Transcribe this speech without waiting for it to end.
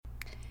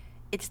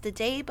It's the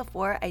day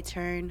before I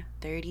turn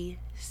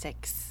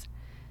 36.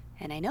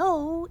 And I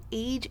know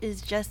age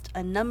is just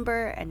a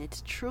number and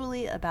it's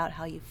truly about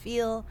how you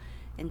feel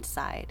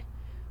inside.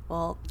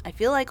 Well, I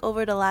feel like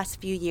over the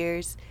last few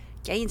years,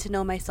 getting to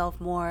know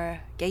myself more,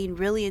 getting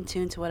really in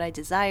tune to what I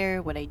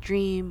desire, what I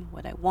dream,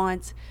 what I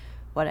want,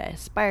 what I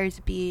aspire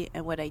to be,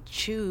 and what I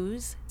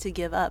choose to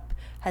give up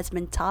has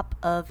been top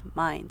of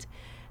mind.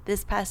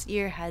 This past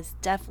year has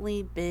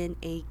definitely been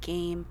a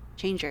game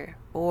changer,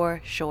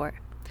 for sure.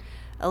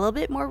 A little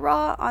bit more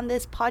raw on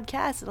this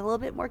podcast and a little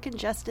bit more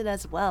congested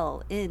as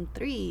well. In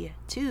 3,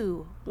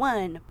 2,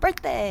 1,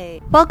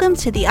 birthday! Welcome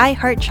to the I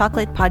Heart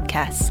Chocolate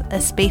podcast, a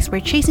space where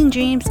chasing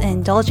dreams and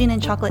indulging in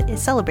chocolate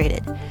is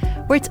celebrated,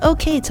 where it's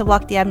okay to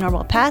walk the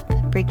abnormal path,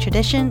 break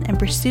tradition, and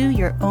pursue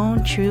your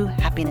own true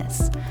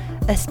happiness.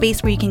 A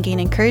space where you can gain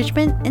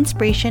encouragement,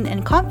 inspiration,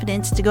 and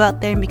confidence to go out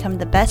there and become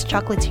the best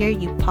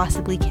chocolatier you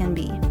possibly can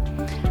be.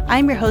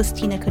 I'm your host,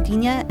 Tina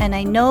Codina, and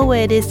I know what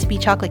it is to be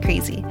chocolate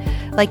crazy.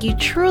 Like you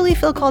truly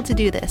feel called to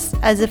do this,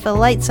 as if a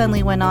light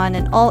suddenly went on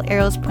and all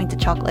arrows point to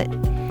chocolate.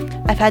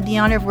 I've had the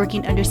honor of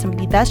working under some of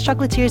the best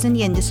chocolatiers in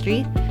the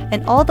industry,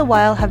 and all the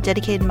while have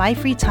dedicated my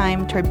free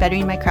time toward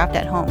bettering my craft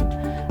at home.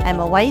 I'm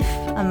a wife,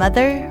 a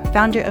mother,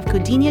 founder of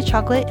Codinia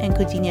Chocolate and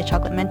Codinia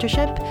Chocolate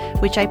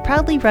Mentorship, which I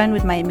proudly run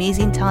with my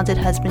amazing, talented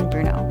husband,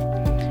 Bruno.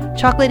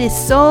 Chocolate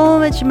is so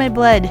much in my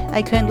blood,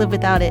 I couldn't live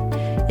without it.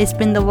 It's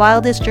been the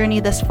wildest journey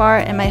thus far,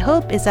 and my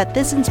hope is that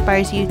this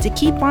inspires you to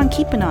keep on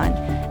keeping on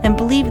and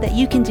believe that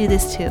you can do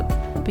this too.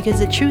 Because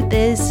the truth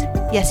is,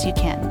 yes, you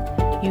can.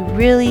 You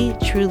really,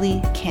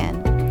 truly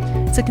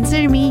can. So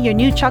consider me your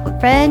new chocolate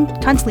friend,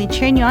 constantly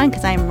cheering you on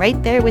because I'm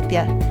right there with you.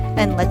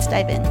 And let's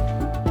dive in.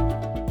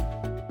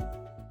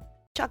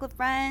 Chocolate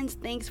friends,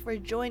 thanks for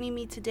joining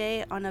me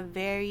today on a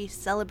very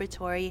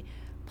celebratory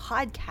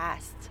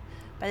podcast.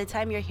 By the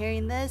time you're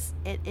hearing this,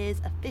 it is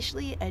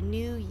officially a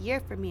new year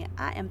for me.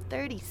 I am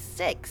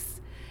 36.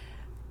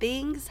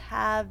 Things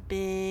have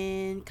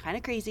been kind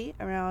of crazy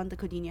around the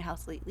Codinia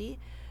house lately.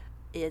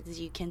 As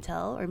you can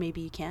tell, or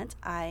maybe you can't,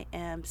 I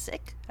am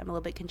sick. I'm a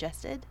little bit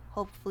congested.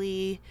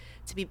 Hopefully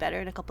to be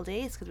better in a couple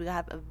days because we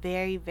have a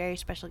very, very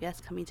special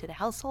guest coming to the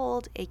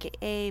household,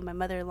 aka my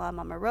mother-in-law,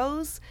 Mama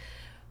Rose,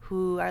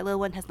 who our little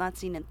one has not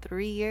seen in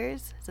 3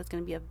 years. So it's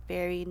going to be a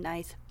very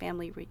nice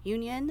family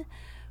reunion.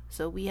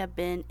 So we have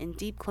been in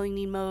deep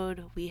cleaning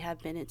mode. We have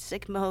been in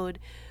sick mode.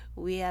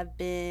 We have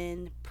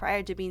been,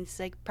 prior to being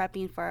sick,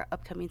 prepping for our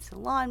upcoming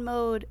salon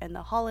mode and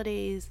the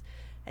holidays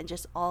and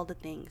just all the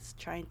things,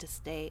 trying to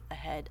stay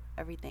ahead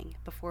of everything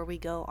before we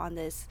go on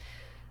this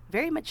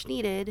very much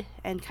needed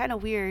and kind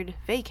of weird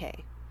vacay.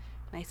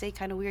 And I say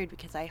kind of weird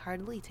because I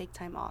hardly take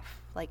time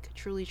off, like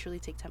truly, truly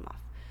take time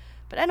off.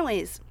 But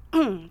anyways,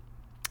 I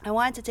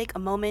wanted to take a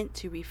moment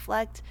to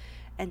reflect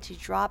and to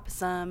drop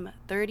some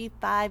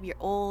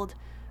 35-year-old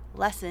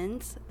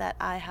lessons that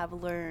I have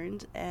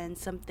learned and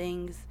some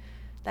things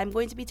that I'm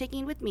going to be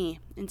taking with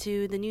me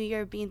into the new year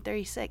of being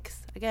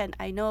 36. Again,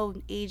 I know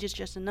age is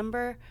just a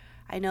number.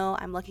 I know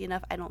I'm lucky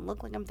enough I don't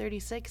look like I'm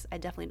 36. I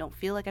definitely don't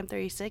feel like I'm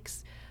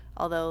 36,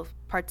 although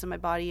parts of my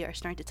body are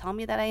starting to tell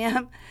me that I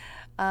am.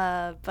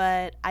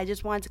 But I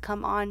just wanted to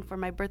come on for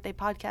my birthday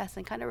podcast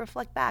and kind of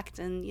reflect back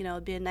and,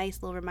 be a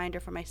nice little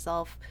reminder for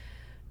myself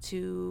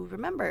to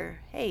remember,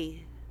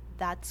 hey,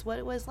 that's what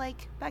it was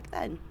like back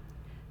then.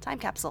 Time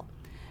capsule.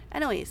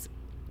 Anyways,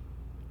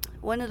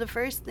 one of the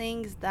first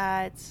things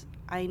that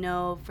I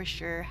know for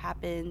sure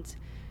happened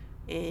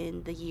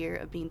in the year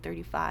of being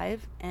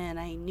 35, and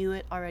I knew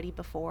it already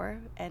before,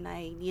 and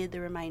I needed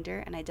the reminder,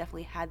 and I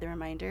definitely had the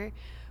reminder,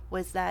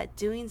 was that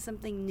doing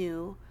something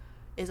new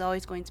is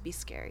always going to be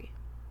scary.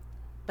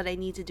 But I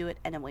need to do it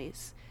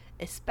anyways,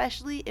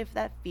 especially if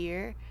that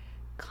fear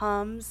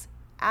comes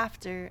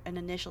after an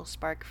initial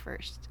spark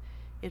first.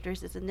 If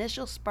there's this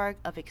initial spark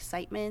of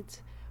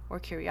excitement or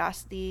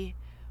curiosity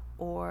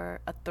or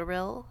a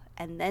thrill,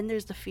 and then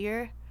there's the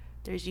fear,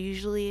 there's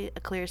usually a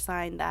clear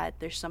sign that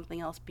there's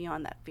something else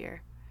beyond that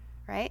fear,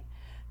 right?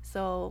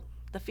 So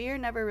the fear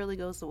never really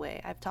goes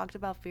away. I've talked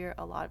about fear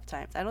a lot of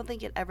times. I don't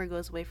think it ever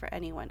goes away for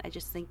anyone. I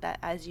just think that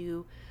as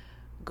you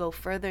go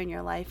further in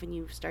your life and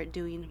you start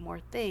doing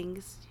more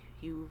things,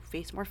 you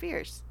face more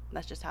fears.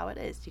 That's just how it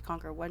is. You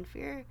conquer one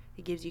fear,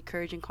 it gives you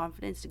courage and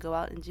confidence to go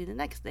out and do the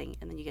next thing,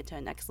 and then you get to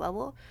a next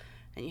level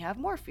and you have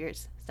more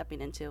fears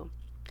stepping into.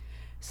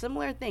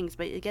 Similar things,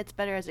 but it gets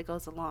better as it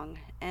goes along.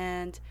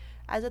 And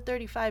as a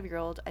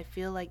 35-year-old, I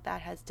feel like that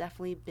has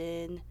definitely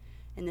been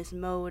in this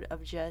mode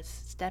of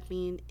just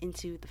stepping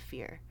into the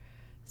fear,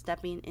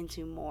 stepping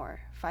into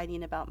more,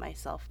 finding about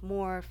myself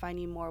more,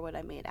 finding more what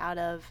I'm made out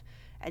of,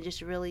 and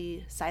just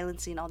really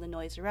silencing all the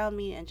noise around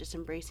me and just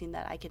embracing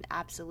that I can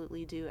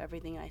absolutely do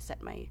everything I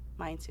set my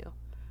mind to.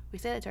 We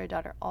say that to our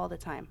daughter all the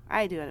time.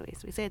 I do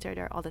anyways. We say it to our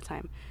daughter all the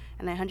time.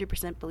 And I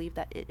 100% believe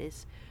that it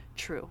is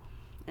true.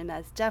 And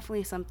that's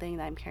definitely something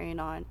that I'm carrying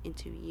on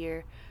into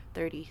year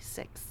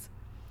 36.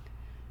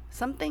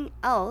 Something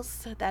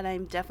else that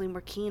I'm definitely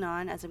more keen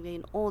on as I'm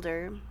getting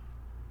older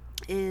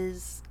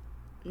is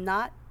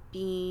not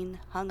being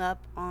hung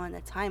up on a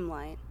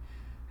timeline.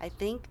 I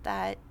think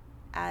that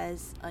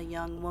as a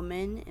young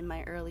woman in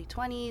my early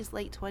 20s,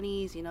 late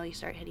 20s, you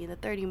start hitting the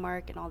 30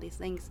 mark and all these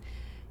things.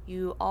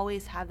 You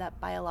always have that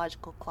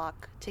biological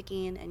clock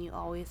ticking, and you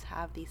always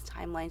have these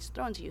timelines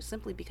thrown to you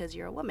simply because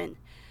you're a woman.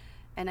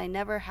 And I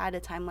never had a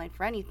timeline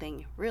for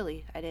anything,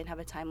 really. I didn't have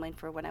a timeline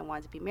for when I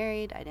wanted to be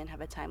married. I didn't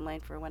have a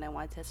timeline for when I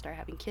wanted to start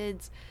having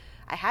kids.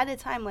 I had a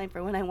timeline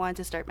for when I wanted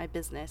to start my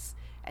business,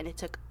 and it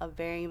took a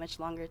very much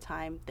longer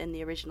time than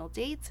the original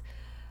date.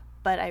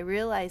 But I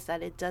realized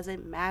that it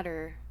doesn't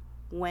matter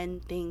when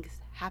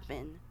things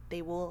happen.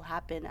 They will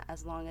happen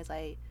as long as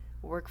I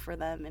work for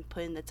them and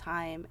put in the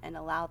time and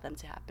allow them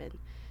to happen.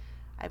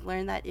 I've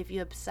learned that if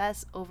you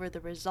obsess over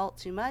the result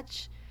too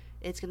much,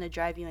 it's going to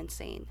drive you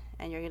insane,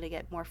 and you're going to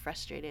get more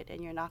frustrated,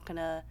 and you're not going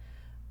to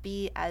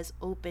be as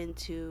open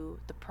to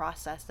the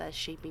process that's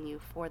shaping you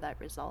for that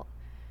result.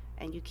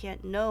 And you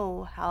can't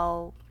know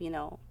how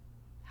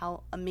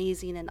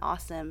amazing and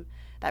awesome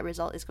that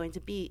result is going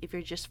to be if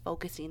you're just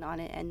focusing on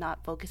it and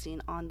not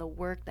focusing on the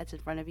work that's in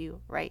front of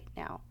you right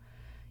now.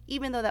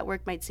 Even though that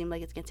work might seem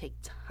like it's going to take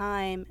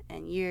time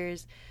and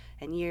years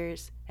and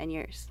years and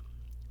years.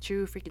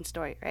 True freaking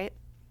story, right?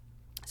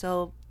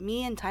 So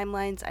me and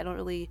timelines, I don't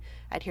really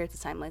adhere to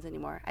timelines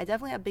anymore. I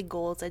definitely have big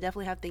goals. I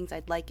definitely have things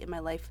I'd like in my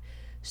life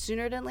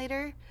sooner than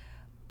later.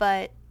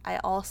 But I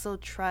also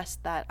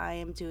trust that I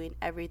am doing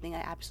everything I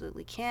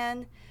absolutely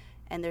can.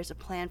 And there's a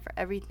plan for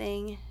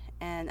everything.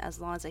 And as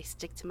long as I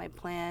stick to my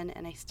plan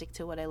and I stick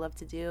to what I love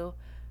to do,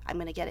 I'm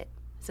going to get it.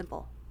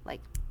 Simple.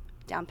 Like,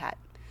 down pat.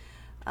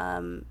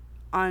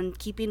 On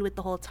keeping with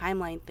the whole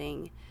timeline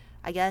thing,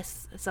 I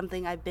guess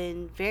something I've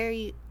been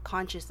very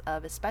conscious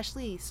of,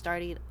 especially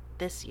starting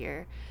this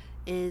year,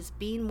 is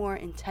being more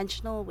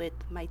intentional with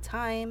my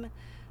time,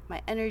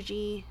 my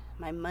energy,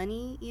 my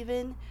money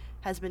even,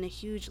 has been a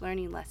huge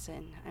learning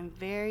lesson. I'm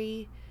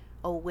very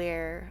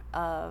aware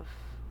of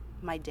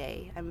my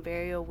day. I'm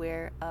very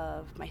aware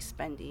of my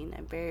spending.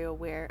 I'm very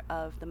aware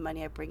of the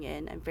money I bring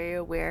in. I'm very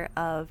aware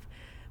of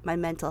my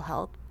mental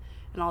health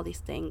and all these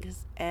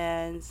things.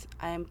 And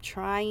I'm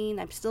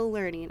still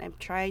learning. I'm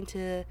trying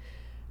to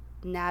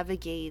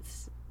navigate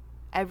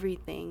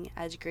everything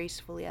as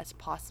gracefully as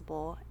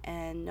possible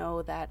and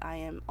know that I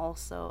am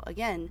also,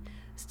 again,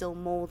 still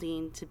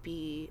molding to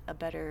be a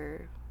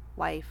better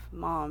wife,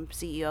 mom,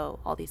 CEO,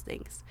 all these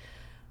things.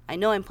 I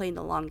know I'm playing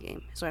the long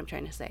game, is what I'm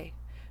trying to say.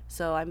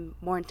 So I'm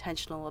more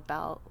intentional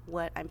about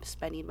what I'm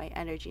spending my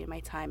energy and my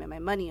time and my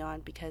money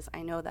on, because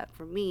I know that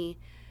for me,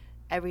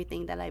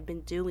 everything that I've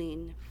been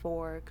doing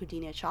for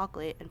Cudinia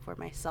Chocolate and for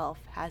myself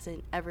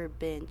hasn't ever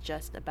been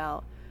just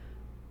about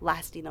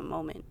lasting a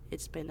moment.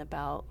 It's been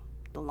about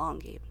the long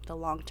game, the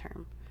long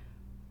term,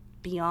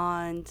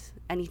 beyond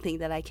anything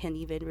that I can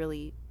even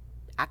really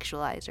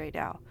actualize right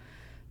now.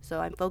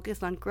 So I'm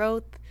focused on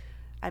growth.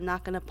 I'm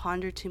not going to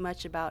ponder too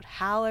much about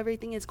how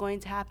everything is going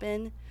to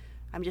happen.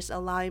 I'm just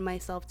allowing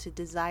myself to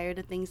desire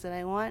the things that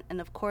I want.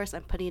 And of course,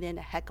 I'm putting in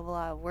a heck of a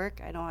lot of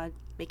work. I don't want to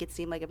make it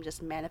seem like I'm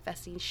just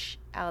manifesting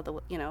out of the,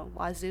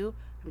 wazoo.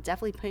 I'm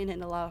definitely putting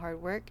in a lot of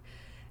hard work.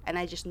 And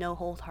I just know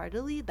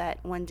wholeheartedly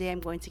that one day I'm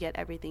going to get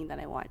everything that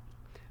I want,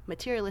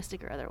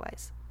 materialistic or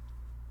otherwise.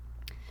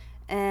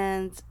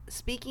 And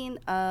speaking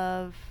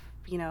of,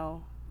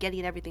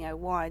 getting everything I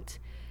want,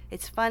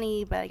 it's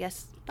funny, but I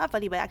guess not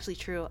funny, but actually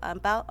true.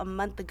 About a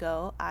month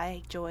ago,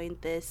 I joined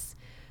this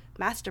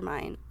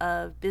mastermind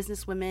of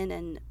businesswomen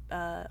and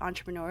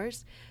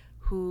entrepreneurs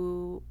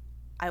who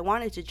I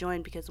wanted to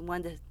join because,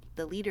 one,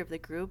 the leader of the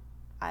group,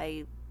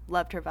 I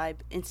loved her vibe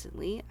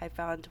instantly. I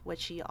found what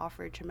she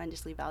offered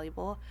tremendously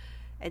valuable.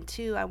 And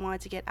two, I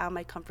wanted to get out of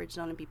my comfort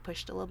zone and be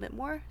pushed a little bit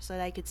more so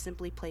that I could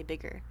simply play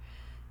bigger.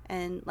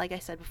 And like I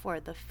said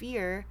before, the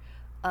fear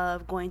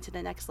of going to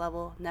the next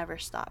level never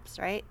stops,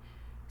 right?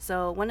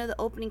 So one of the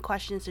opening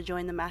questions to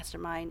join the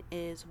mastermind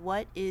is,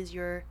 what is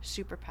your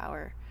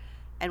superpower?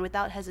 And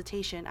without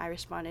hesitation, I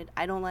responded,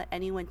 I don't let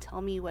anyone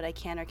tell me what I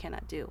can or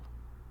cannot do.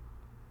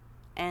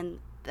 And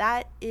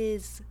that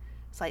is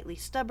slightly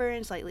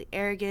stubborn, slightly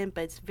arrogant,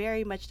 but it's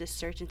very much the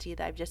certainty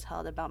that I've just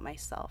held about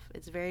myself.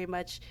 It's very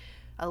much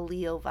a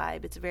Leo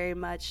vibe. It's very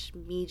much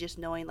me just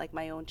knowing like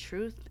my own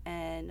truth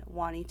and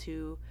wanting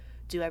to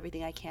do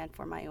everything I can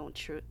for my own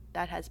truth.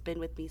 That has been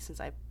with me since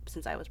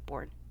I was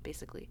born,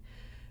 basically.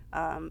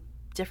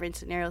 Different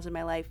scenarios in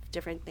my life,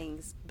 different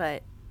things,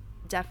 but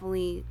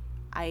definitely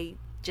I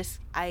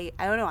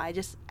don't know.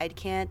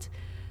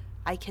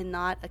 I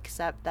cannot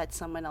accept that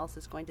someone else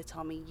is going to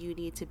tell me you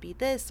need to be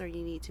this or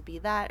you need to be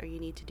that or you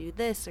need to do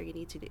this or you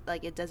need to do,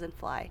 like, it doesn't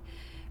fly.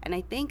 And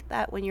I think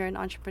that when you're an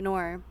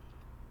entrepreneur,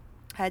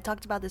 I had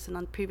talked about this in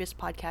on previous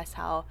podcasts,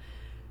 how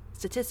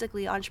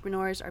statistically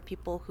entrepreneurs are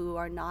people who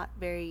are not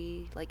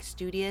very like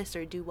studious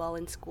or do well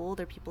in school.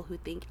 They're people who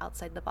think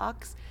outside the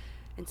box.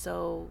 And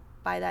so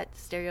by that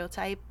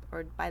stereotype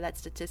or by that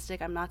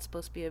statistic, I'm not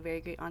supposed to be a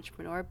very great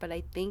entrepreneur. But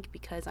I think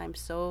because I'm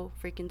so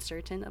freaking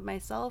certain of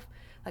myself,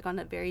 like on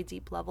a very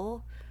deep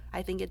level,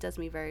 I think it does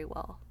me very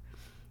well.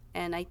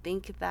 And I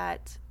think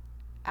that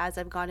as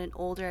I've gotten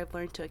older, I've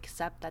learned to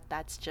accept that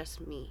that's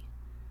just me.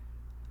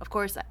 Of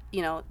course,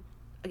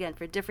 again,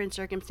 for different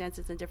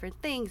circumstances and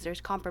different things,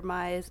 there's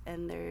compromise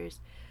and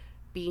there's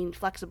being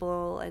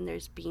flexible and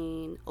there's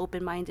being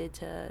open-minded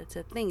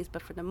to things.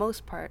 But for the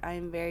most part, I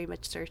am very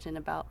much certain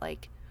about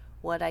like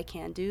what I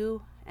can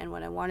do and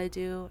what I want to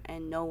do,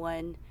 and no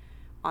one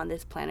on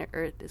this planet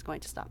Earth is going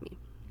to stop me.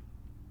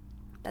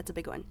 That's a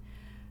big one.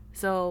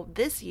 So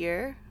this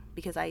year,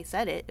 because I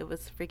said it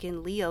was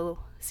freaking Leo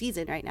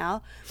season right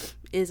now,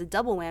 is a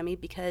double whammy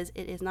because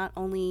it is not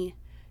only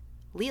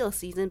Leo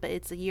season, but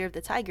it's the year of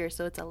the tiger.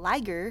 So it's a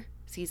Liger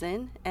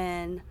season.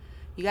 And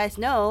you guys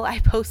know I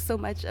post so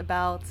much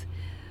about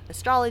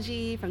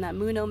astrology from that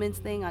Moon Omens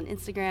thing on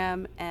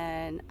Instagram.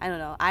 And I don't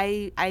know,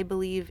 I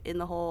believe in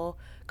the whole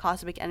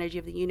cosmic energy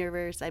of the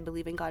universe. I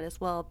believe in God as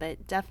well,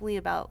 but definitely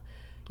about,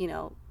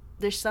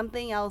 there's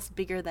something else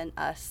bigger than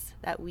us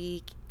that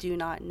we do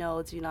not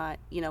know,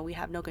 we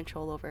have no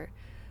control over.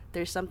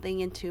 There's something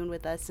in tune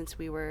with us since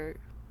we were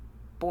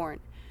born,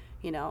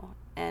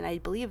 and I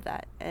believe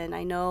that. And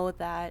I know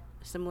that,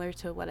 similar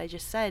to what I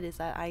just said, is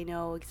that I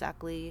know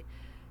exactly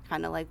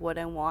kind of like what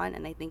I want,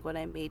 and I think what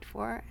I'm made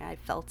for, and I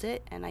felt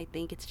it, and I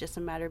think it's just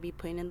a matter of me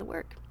putting in the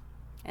work.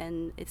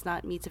 And it's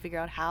not me to figure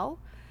out how,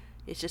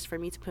 it's just for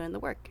me to put in the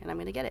work, and I'm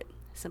going to get it.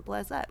 Simple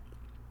as that.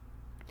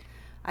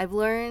 I've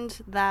learned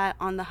that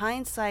on the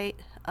hindsight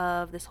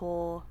of this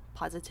whole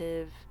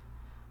positive,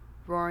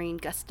 roaring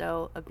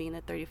gusto of being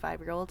a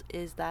 35-year-old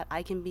is that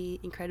I can be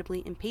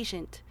incredibly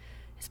impatient,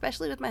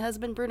 especially with my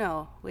husband,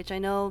 Bruno, which I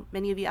know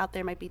many of you out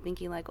there might be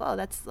thinking like, oh,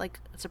 that's like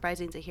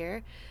surprising to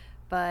hear.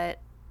 But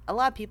a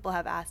lot of people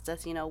have asked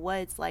us, what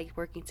it's like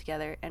working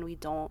together, and we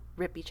don't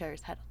rip each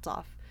other's heads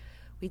off.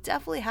 We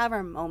definitely have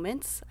our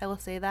moments, I will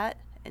say that.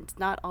 It's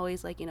not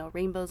always like,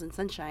 rainbows and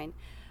sunshine.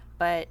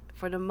 But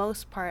for the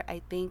most part,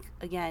 I think,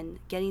 again,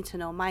 getting to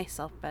know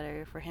myself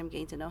better, for him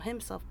getting to know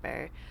himself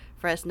better,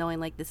 for us knowing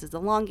like this is a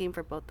long game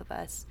for both of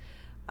us,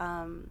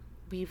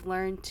 we've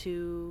learned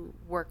to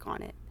work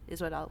on it,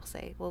 is what I'll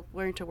say. We'll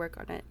learn to work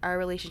on it. Our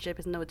relationship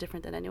is no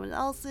different than anyone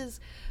else's.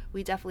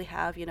 We definitely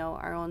have,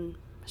 our own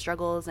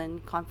struggles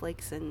and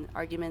conflicts and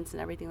arguments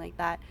and everything like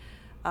that.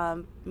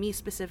 Me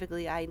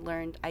specifically, I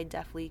learned I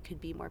definitely could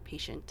be more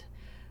patient.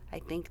 I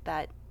think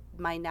that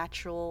my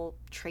natural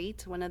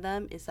trait, one of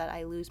them, is that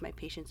I lose my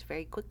patience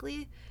very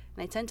quickly,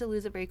 and I tend to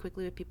lose it very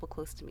quickly with people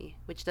close to me,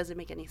 which doesn't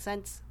make any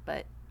sense,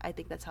 but I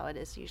think that's how it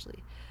is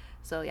usually.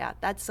 So yeah,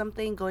 that's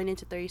something going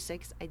into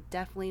 36 I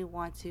definitely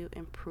want to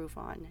improve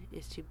on,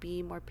 is to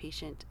be more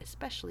patient,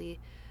 especially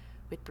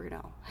with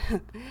Bruno.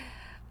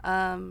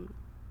 I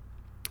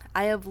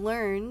have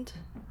learned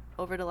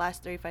over the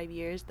last 35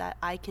 years that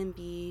I can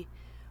be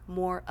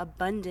more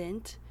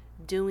abundant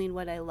doing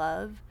what I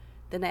love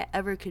than I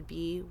ever could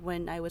be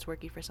when I was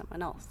working for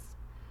someone else.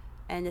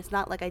 And it's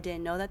not like I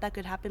didn't know that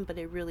could happen, but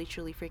it really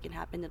truly freaking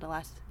happened in the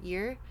last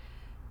year.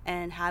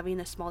 And having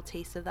a small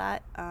taste of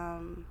that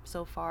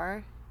so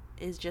far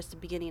is just the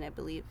beginning, I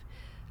believe.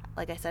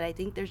 Like I said, I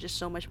think there's just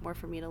so much more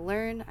for me to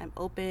learn. I'm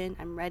open,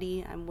 I'm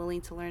ready, I'm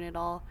willing to learn it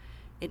all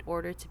in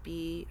order to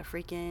be a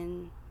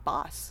freaking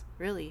boss,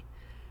 really.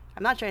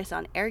 I'm not trying to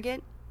sound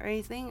arrogant or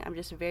anything. I'm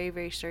just very,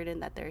 very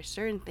certain that there are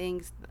certain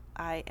things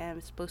I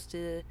am supposed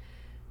to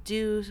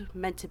do,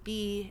 meant to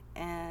be,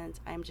 and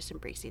I'm just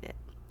embracing it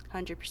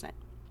 100%.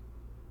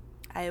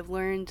 I have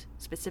learned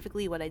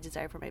specifically what I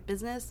desire for my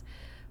business,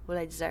 what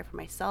I desire for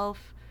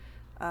myself.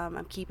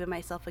 I'm keeping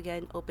myself,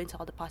 again, open to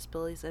all the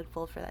possibilities and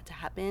full for that to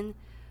happen.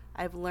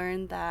 I've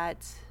learned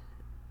that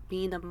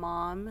being a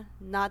mom,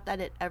 not that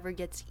it ever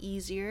gets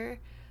easier,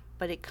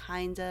 but you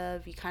kind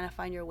of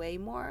find your way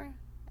more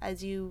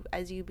as you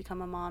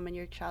become a mom and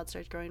your child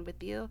starts growing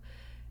with you.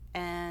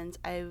 And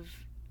I've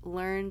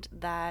learned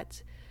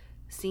that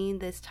seeing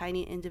this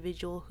tiny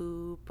individual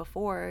who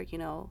before,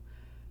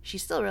 she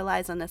still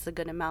relies on us a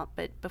good amount,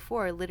 but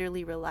before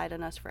literally relied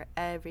on us for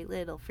every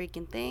little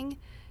freaking thing,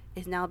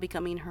 is now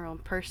becoming her own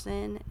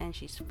person, and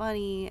she's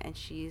funny, and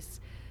she's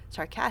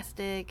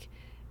sarcastic,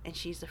 and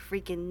she's a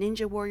freaking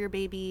ninja warrior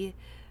baby,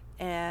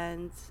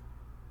 and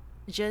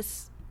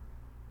just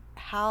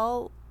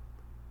how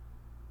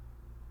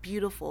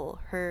beautiful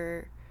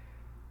her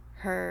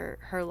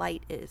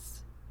light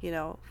is,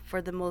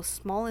 for the most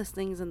smallest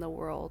things in the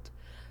world.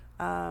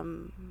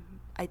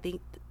 I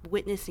think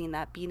witnessing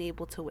that, being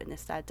able to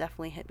witness that,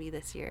 definitely hit me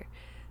this year.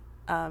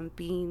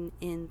 Being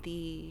in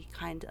the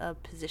kind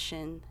of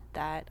position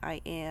that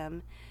I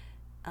am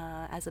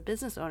as a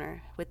business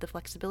owner, with the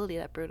flexibility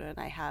that Bruno and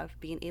I have,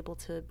 being able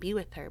to be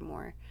with her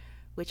more,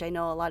 which I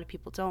know a lot of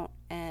people don't.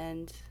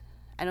 And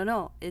I don't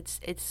know, it's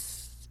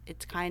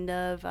kind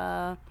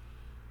of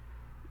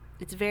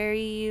it's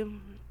very,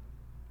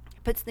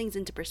 puts things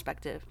into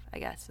perspective, I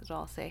guess is what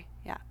I'll say.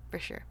 Yeah, for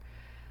sure.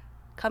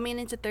 Coming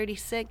into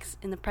 36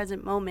 in the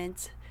present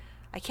moment,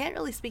 I can't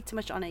really speak too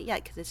much on it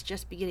yet because it's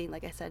just beginning.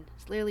 Like I said,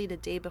 it's literally the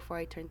day before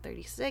I turn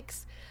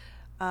 36.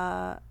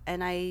 And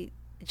I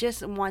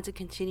just want to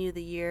continue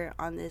the year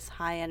on this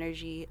high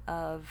energy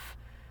of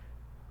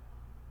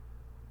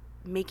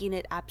making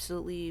it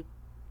absolutely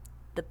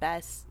the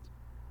best,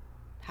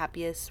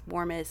 happiest,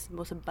 warmest,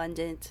 most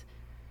abundant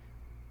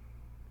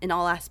in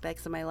all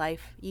aspects of my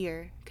life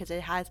year, because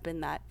it has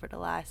been that for the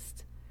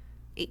last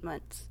 8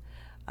 months.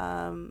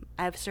 I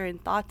have certain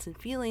thoughts and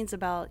feelings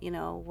about,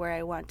 where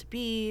I want to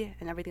be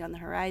and everything on the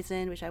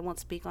horizon, which I won't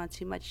speak on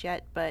too much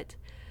yet. But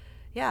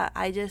yeah,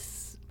 I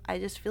just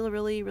feel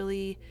really,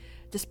 really,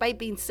 despite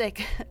being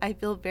sick, I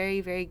feel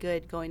very, very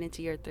good going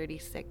into year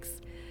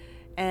 36.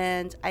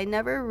 And I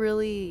never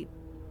really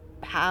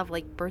have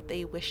like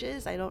birthday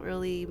wishes. I don't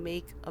really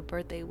make a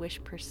birthday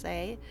wish per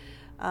se.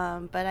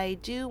 But I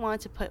do want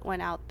to put one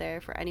out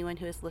there for anyone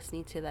who is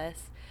listening to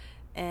this,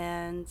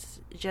 and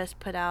just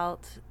put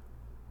out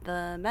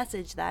the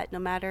message that no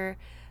matter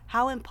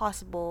how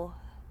impossible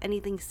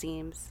anything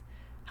seems,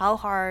 how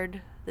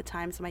hard the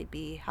times might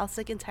be, how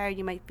sick and tired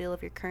you might feel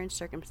of your current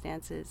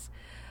circumstances,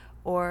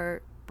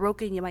 or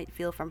broken you might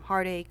feel from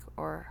heartache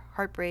or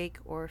heartbreak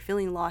or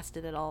feeling lost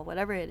in it all,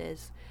 whatever it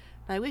is,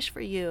 my wish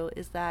for you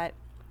is that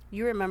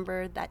you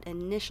remember that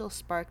initial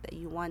spark that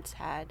you once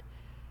had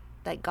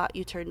that got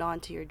you turned on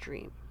to your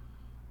dream.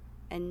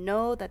 And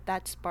know that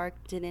that spark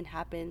didn't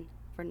happen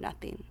for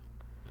nothing.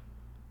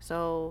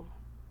 So,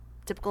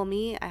 typical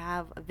me, I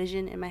have a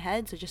vision in my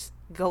head, so just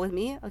go with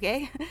me,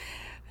 okay?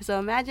 So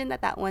imagine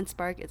that one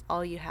spark is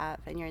all you have,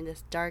 and you're in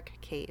this dark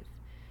cave.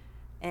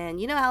 And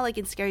you know how like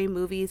in scary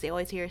movies, they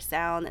always hear a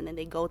sound, and then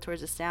they go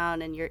towards the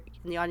sound, and you're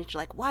in the audience,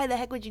 you're like, why the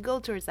heck would you go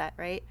towards that,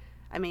 right?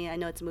 I mean, I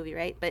know it's a movie,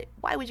 right? But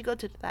why would you go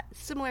to that?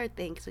 Similar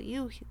thing. So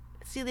you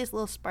see this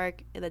little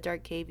spark in the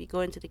dark cave, you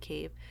go into the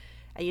cave,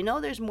 and you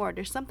know there's more,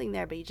 there's something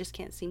there, but you just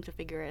can't seem to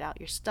figure it out.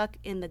 You're stuck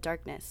in the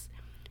darkness.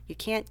 You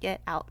can't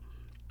get out.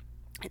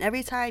 And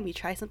every time you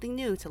try something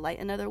new to light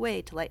another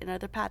way, to light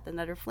another path,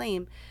 another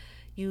flame,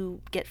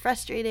 you get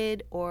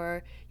frustrated,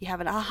 or you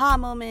have an aha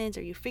moment,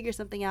 or you figure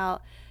something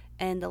out,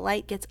 and the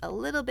light gets a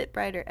little bit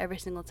brighter every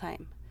single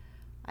time.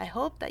 I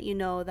hope that you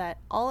know that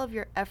all of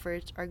your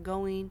efforts are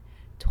going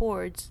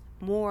towards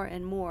more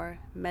and more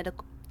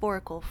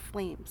metaphorical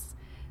flames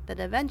that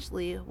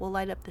eventually will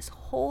light up this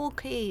whole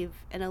cave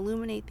and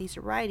illuminate these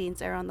writings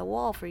that are on the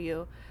wall for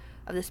you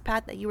of this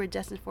path that you were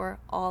destined for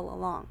all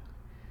along.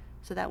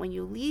 So that when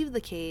you leave the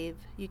cave,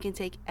 you can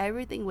take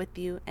everything with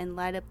you and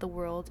light up the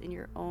world in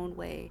your own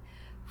way,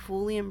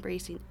 fully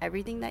embracing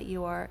everything that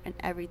you are and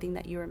everything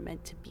that you are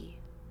meant to be.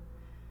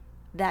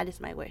 That is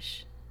my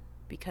wish,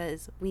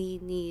 because we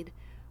need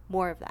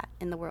more of that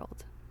in the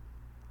world.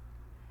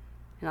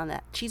 And on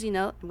that cheesy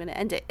note, I'm going to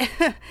end it.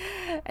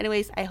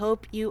 Anyways, I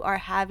hope you are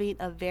having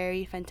a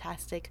very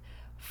fantastic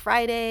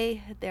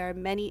Friday. There are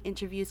many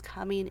interviews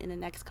coming in the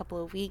next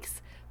couple of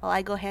weeks while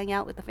I go hang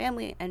out with the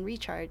family and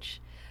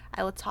recharge.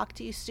 I will talk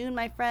to you soon,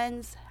 my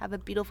friends. Have a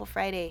beautiful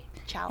Friday.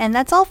 Ciao. And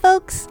that's all,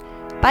 folks.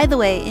 By the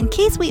way, in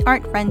case we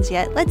aren't friends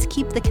yet, let's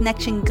keep the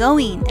connection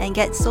going and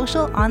get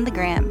social on the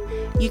gram.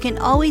 You can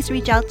always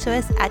reach out to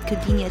us at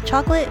Codinia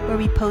Chocolate, where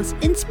we post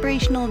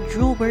inspirational,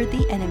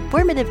 drool-worthy, and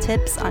informative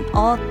tips on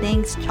all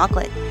things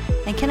chocolate.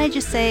 And can I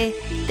just say,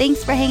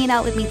 thanks for hanging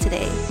out with me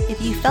today.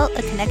 If you felt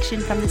a connection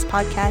from this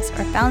podcast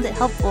or found it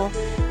helpful,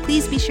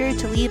 please be sure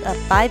to leave a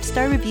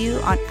 5-star review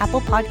on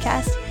Apple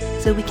Podcasts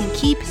so we can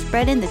keep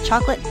spreading the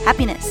chocolate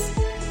happiness.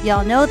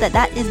 Y'all know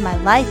that is my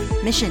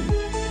life mission.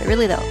 But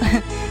really though,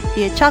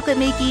 via chocolate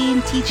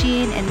making,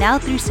 teaching, and now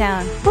through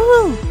sound.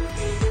 Woohoo!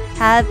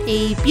 Have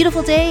a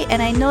beautiful day,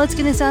 and I know it's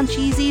going to sound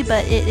cheesy,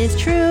 but it is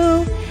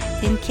true.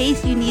 In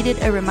case you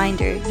needed a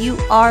reminder, you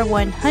are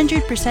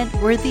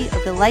 100% worthy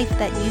of the life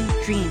that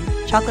you dream,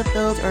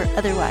 chocolate-filled or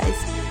otherwise.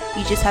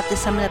 You just have to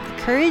summon up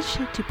the courage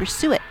to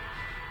pursue it.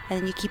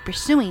 And then you keep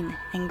pursuing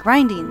and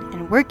grinding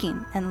and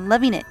working and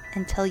loving it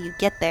until you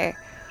get there.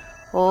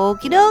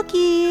 Okie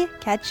dokie!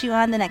 Catch you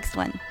on the next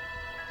one.